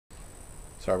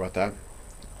Sorry about that.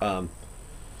 Um,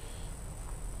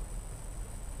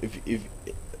 if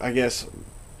I guess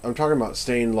I'm talking about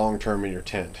staying long term in your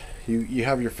tent. You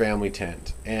have your family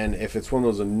tent, and if it's one of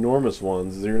those enormous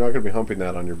ones, then you're not going to be humping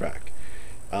that on your back.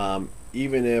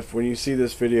 Even if when you see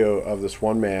this video of this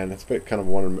one man, it's kind of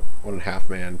one and a half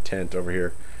man tent over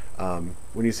here.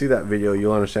 When you see that video,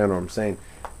 you'll understand what I'm saying.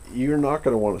 You're not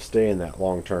going to want to stay in that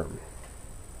long term.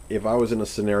 If I was in a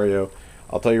scenario,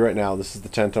 I'll tell you right now, this is the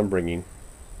tent I'm bringing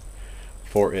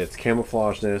for its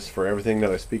camouflageness, for everything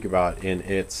that I speak about in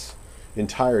its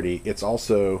entirety. It's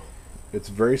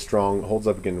very strong, holds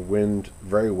up against wind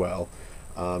very well.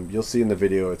 You'll see in the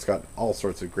video, it's got all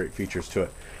sorts of great features to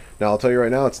it. Now I'll tell you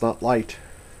right now, it's not light.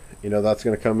 You know, that's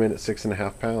going to come in at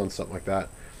 6.5 pounds, something like that.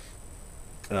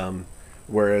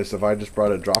 Whereas if I just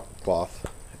brought a drop cloth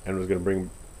and was going to bring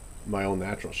my own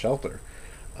natural shelter,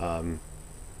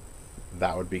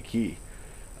 that would be key.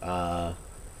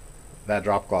 That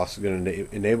drop cloth is going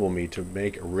to enable me to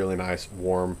make a really nice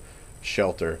warm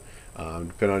shelter.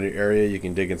 Depending on your area, you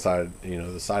can dig inside,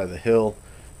 the side of the hill.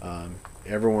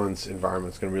 Everyone's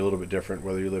environment is going to be a little bit different,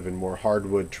 whether you live in more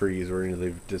hardwood trees or you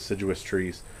live deciduous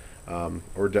trees,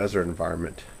 or desert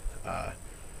environment.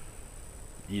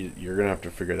 You're going to have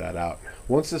to figure that out.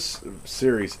 Once this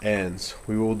series ends,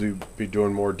 we will be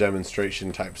doing more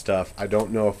demonstration type stuff. I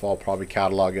don't know if I'll probably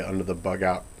catalog it under the Bug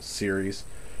Out series,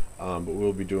 but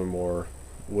we'll be doing more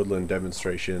woodland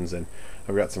demonstrations, and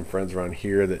I've got some friends around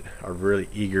here that are really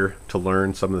eager to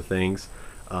learn some of the things.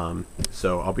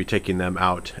 So I'll be taking them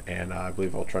out, and I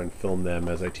believe I'll try and film them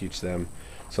as I teach them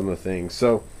some of the things.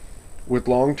 So with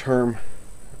long-term,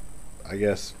 I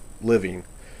guess, living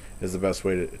is the best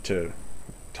way to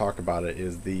talk about it,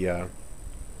 is the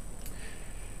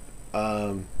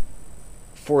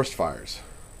forest fires,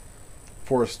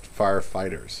 forest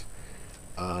firefighters.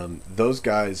 Those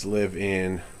guys live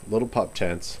in little pup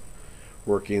tents,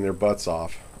 working their butts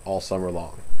off all summer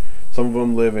long. Some of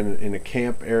them live in a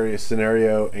camp area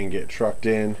scenario and get trucked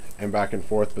in and back and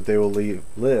forth, but they will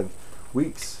live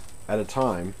weeks at a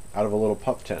time out of a little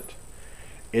pup tent.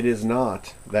 It is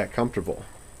not that comfortable.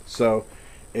 So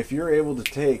if you're able to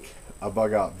take a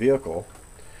bug out vehicle,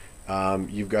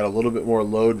 you've got a little bit more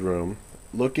load room.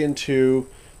 Look into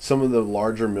some of the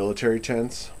larger military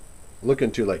tents. Look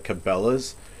into like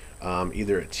Cabela's.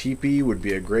 Either a teepee would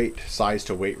be a great size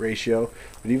to weight ratio,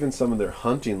 but even some of their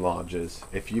hunting lodges,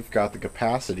 if you've got the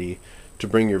capacity to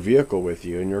bring your vehicle with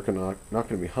you and you're not going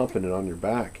to be humping it on your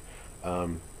back,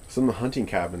 some of the hunting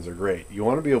cabins are great. You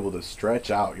want to be able to stretch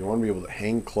out. You want to be able to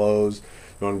hang clothes.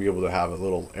 You want to be able to have a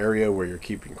little area where you're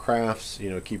keeping crafts,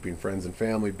 keeping friends and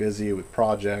family busy with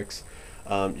projects.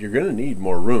 You're going to need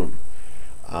more room.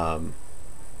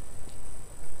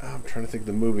 I'm trying to think of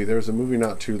the movie. There was a movie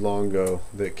not too long ago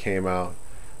that came out,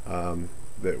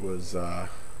 that was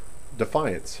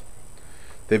Defiance.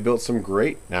 They built some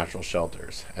great natural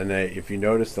shelters, and if you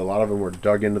noticed, a lot of them were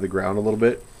dug into the ground a little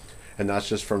bit, and that's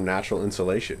just from natural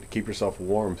insulation to keep yourself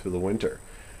warm through the winter.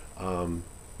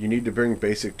 You need to bring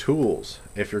basic tools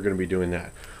if you're going to be doing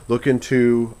that. Look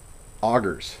into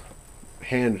augers,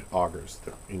 hand augers,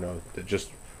 that just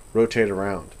rotate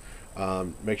around.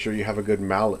 Make sure you have a good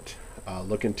mallet.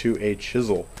 Look into a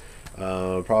chisel,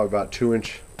 probably about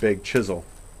 2-inch big chisel,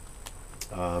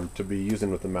 to be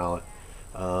using with the mallet.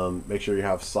 Make sure you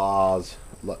have saws.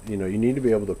 You need to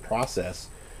be able to process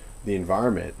the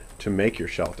environment to make your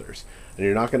shelters, and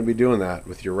you're not going to be doing that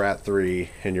with your Rat 3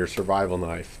 and your survival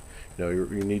knife. You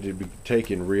need to be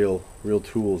taking real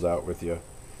tools out with you.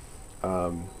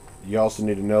 You also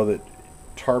need to know that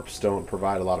tarps don't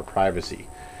provide a lot of privacy,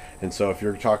 and so if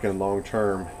you're talking long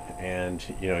term and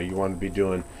you want to be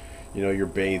doing your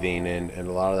bathing and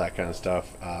a lot of that kind of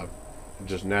stuff,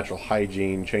 just natural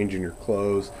hygiene, changing your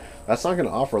clothes, that's not going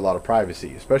to offer a lot of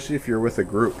privacy, especially if you're with a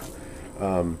group.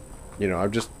 A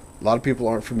lot of people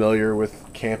aren't familiar with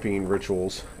camping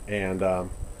rituals, and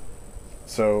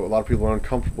so a lot of people are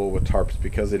uncomfortable with tarps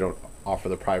because they don't offer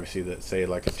the privacy that, say,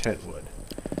 like a tent would.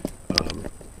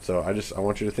 So I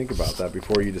want you to think about that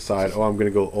before you decide, oh, I'm going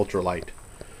to go ultralight.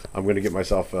 I'm going to get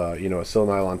myself a sil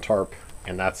nylon tarp,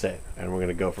 and that's it, and we're going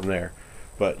to go from there.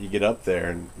 But you get up there,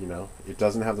 and it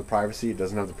doesn't have the privacy, it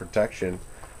doesn't have the protection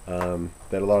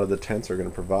that a lot of the tents are going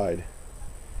to provide.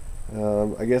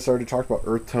 I guess I already talked about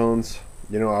earth tones.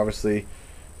 Obviously,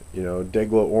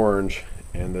 Dayglow orange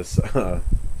and this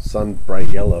sun bright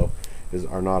yellow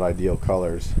are not ideal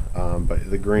colors, but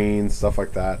the greens, stuff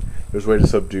like that, there's a way to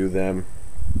subdue them.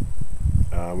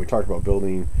 We talked about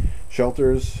building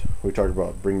shelters. We talked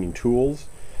about bringing tools,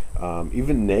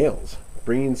 even nails.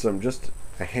 Bringing just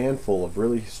a handful of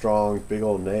really strong, big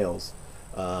old nails.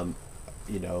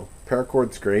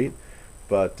 Paracord's great,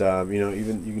 But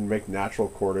even you can make natural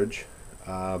cordage.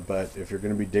 But if you're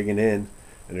going to be digging in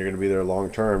and you're going to be there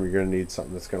long term, you're going to need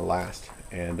something that's going to last,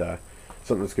 and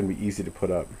something that's going to be easy to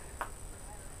put up.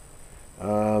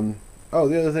 Oh,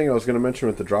 the other thing I was going to mention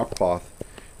with the drop cloth,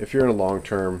 if you're in a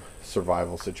long-term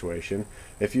survival situation,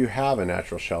 if you have a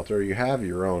natural shelter, you have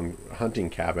your own hunting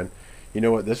cabin, you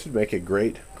know what, this would make a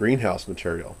great greenhouse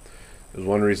material. There's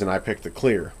one reason I picked the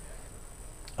clear.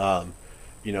 You're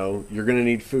going to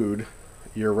need food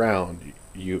year-round.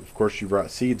 Of course, you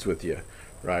brought seeds with you,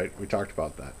 right? We talked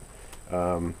about that.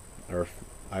 Or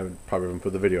I haven't probably haven't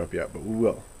put the video up yet, but we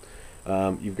will.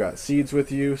 You've got seeds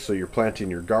with you, so you're planting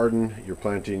your garden, you're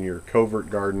planting your covert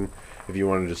garden. If you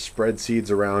want to just spread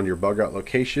seeds around your bug out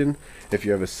location, if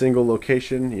you have a single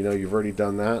location, you've already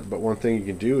done that. But one thing you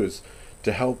can do is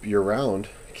to help year round,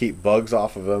 keep bugs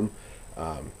off of them,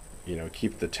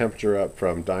 keep the temperature up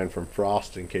from dying from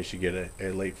frost in case you get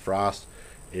a late frost,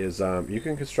 is you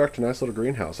can construct a nice little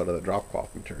greenhouse out of that drop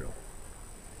cloth material.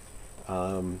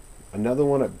 Another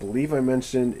one I believe I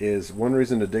mentioned is one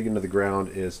reason to dig into the ground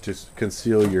is to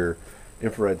conceal your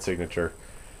infrared signature.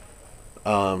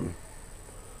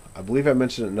 I believe I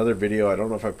mentioned in another video, I don't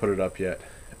know if I put it up yet,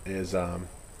 is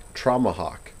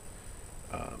Traumahawk.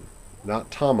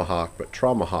 Not Tomahawk, but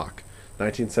Traumahawk,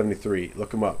 1973.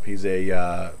 Look him up. He's a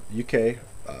UK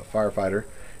firefighter,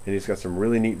 and he's got some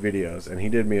really neat videos. And he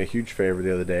did me a huge favor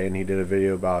the other day, and he did a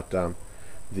video about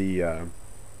the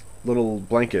little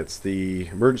blankets, the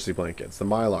emergency blankets, the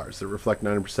Mylars that reflect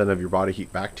 90% of your body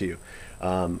heat back to you.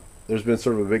 There's been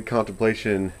sort of a big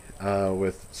contemplation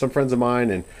with some friends of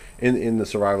mine and in the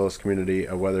survivalist community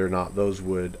of whether or not those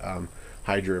would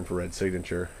hide your infrared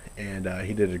signature. And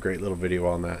he did a great little video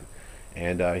on that.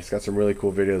 And he's got some really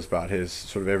cool videos about his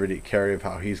sort of everyday carry of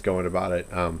how he's going about it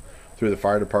through the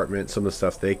fire department, some of the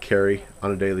stuff they carry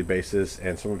on a daily basis,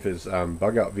 and some of his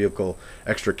bug out vehicle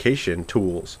extrication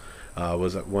tools.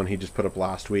 Was one he just put up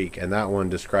last week, and that one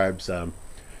describes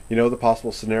the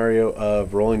possible scenario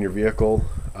of rolling your vehicle,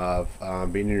 of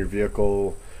being in your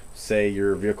vehicle, say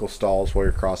your vehicle stalls while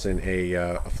you're crossing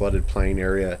a flooded plain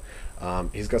area.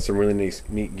 He's got some really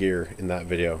neat gear in that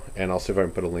video, and I'll see if I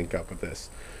can put a link up with this.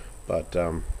 But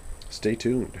stay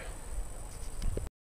tuned.